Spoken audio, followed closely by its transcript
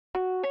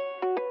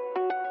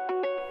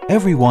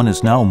Everyone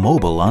is now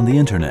mobile on the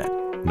internet,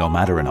 no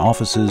matter in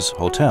offices,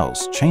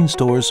 hotels, chain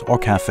stores, or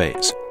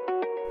cafes.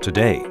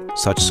 Today,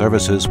 such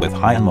services with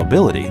high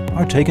mobility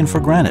are taken for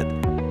granted,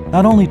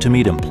 not only to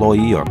meet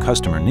employee or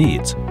customer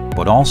needs,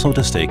 but also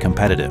to stay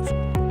competitive.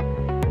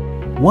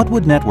 What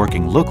would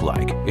networking look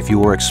like if you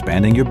were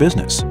expanding your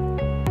business?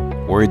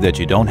 Worried that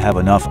you don't have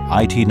enough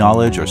IT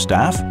knowledge or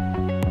staff?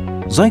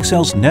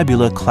 Zyxel's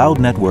Nebula Cloud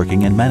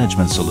Networking and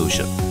Management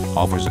Solution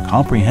offers a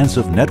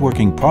comprehensive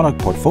networking product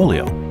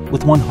portfolio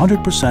with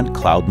 100%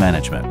 cloud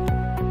management.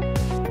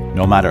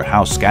 No matter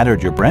how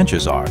scattered your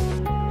branches are,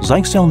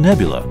 Zyxel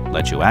Nebula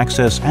lets you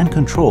access and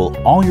control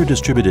all your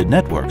distributed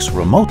networks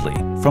remotely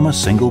from a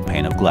single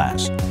pane of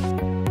glass.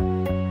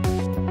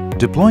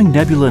 Deploying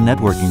Nebula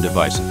networking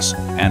devices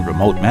and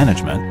remote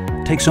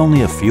management takes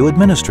only a few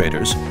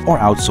administrators or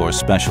outsourced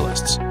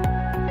specialists.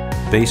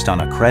 Based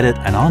on a credit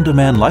and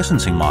on-demand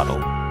licensing model,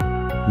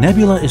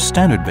 Nebula is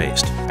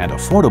standard-based and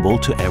affordable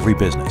to every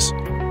business.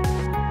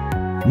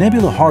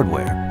 Nebula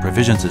hardware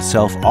provisions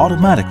itself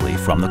automatically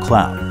from the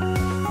cloud.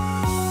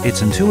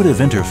 Its intuitive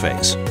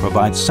interface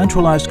provides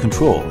centralized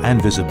control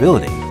and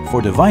visibility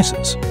for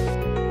devices,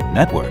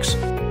 networks,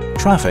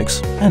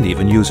 traffics, and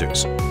even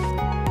users.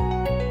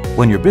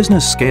 When your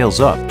business scales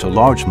up to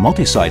large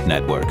multi-site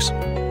networks,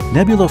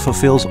 Nebula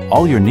fulfills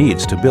all your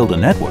needs to build a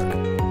network,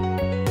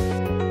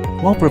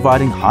 while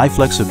providing high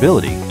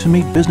flexibility to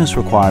meet business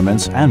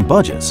requirements and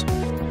budgets,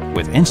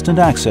 with instant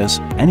access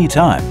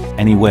anytime,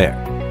 anywhere.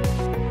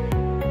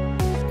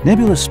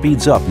 Nebula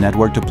speeds up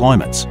network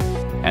deployments,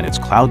 and its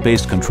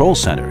cloud-based control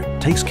center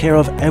takes care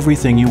of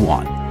everything you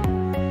want.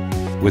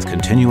 With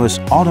continuous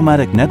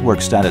automatic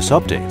network status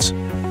updates,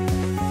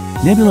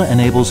 Nebula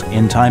enables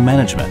in-time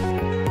management.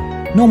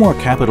 No more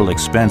capital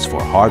expense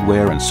for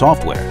hardware and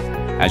software,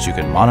 as you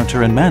can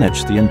monitor and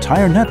manage the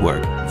entire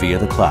network via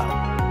the cloud.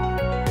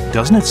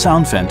 Doesn't it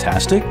sound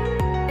fantastic?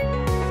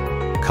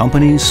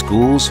 Companies,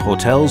 schools,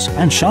 hotels,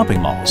 and shopping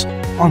malls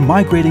are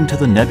migrating to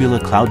the Nebula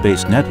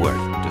cloud-based network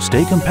to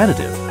stay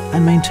competitive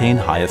and maintain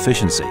high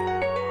efficiency.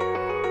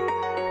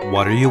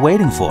 What are you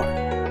waiting for?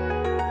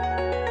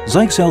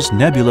 Zyxel's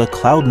Nebula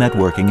Cloud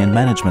Networking and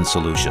Management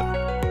Solution.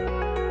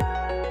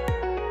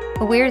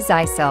 We're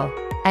Zyxel,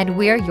 and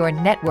we're your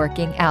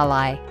networking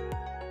ally.